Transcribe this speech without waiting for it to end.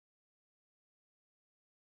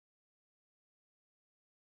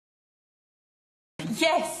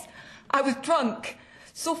Yes, I was drunk.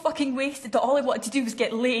 So fucking wasted that all I wanted to do was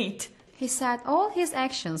get laid. He said all his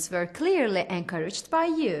actions were clearly encouraged by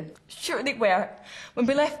you. Sure they were. When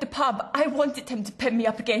we left the pub, I wanted him to pin me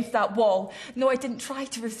up against that wall. No, I didn't try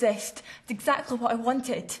to resist. It's exactly what I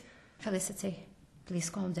wanted. Felicity, please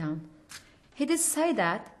calm down. He did say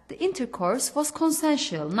that the intercourse was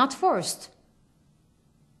consensual, not forced.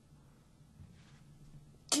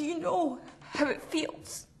 Do you know how it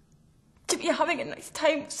feels to be having a nice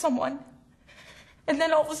time with someone, and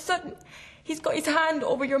then all of a sudden he's got his hand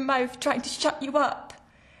over your mouth trying to shut you up,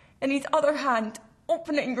 and his other hand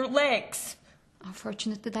opening your legs?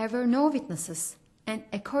 Unfortunately, there were no witnesses, and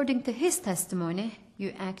according to his testimony,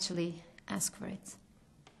 you actually asked for it.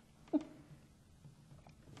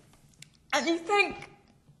 And you think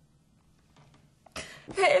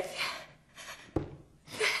that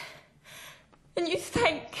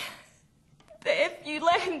if you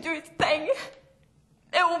let him do his thing,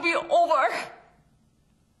 it will be over.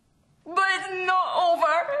 But it's not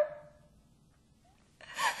over.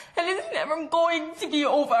 And it's never going to be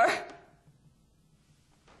over.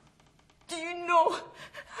 Do you know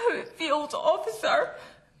how it feels, officer?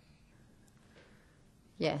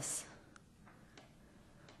 Yes,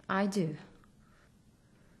 I do.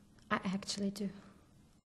 I actually do.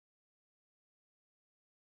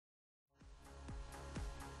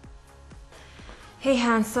 Hey,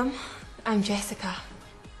 handsome. I'm Jessica.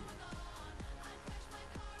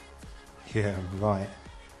 Yeah, right.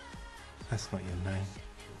 That's not your name.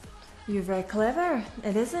 You're very clever.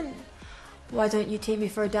 It isn't. Why don't you take me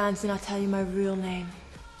for a dance and I'll tell you my real name?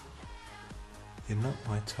 You're not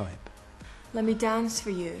my type. Let me dance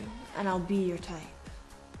for you and I'll be your type.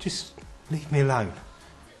 Just leave me alone.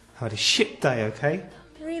 I had a shit day, okay?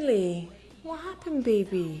 Really? What happened,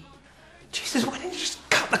 baby? Jesus, why didn't you just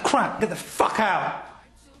cut the crap? Get the fuck out!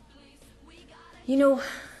 You know,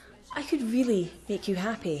 I could really make you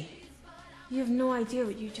happy. You have no idea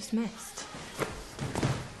what you just missed.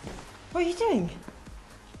 What are you doing?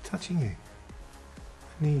 Touching you.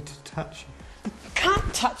 I need to touch you. You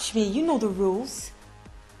can't touch me. You know the rules.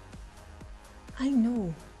 I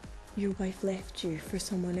know your wife left you for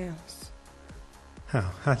someone else. How?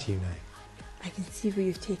 How do you know? I can see where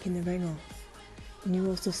you've taken the ring off. And you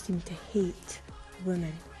also seem to hate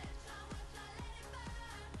women.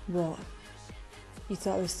 What? You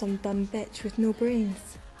thought I was some dumb bitch with no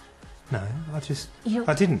brains? No, I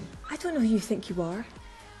didn't. I don't know who you think you are,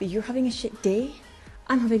 but you're having a shit day,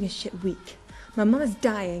 I'm having a shit week. My mum is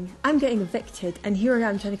dying, I'm getting evicted, and here I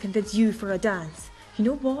am trying to convince you for a dance. You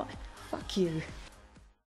know what? Fuck you.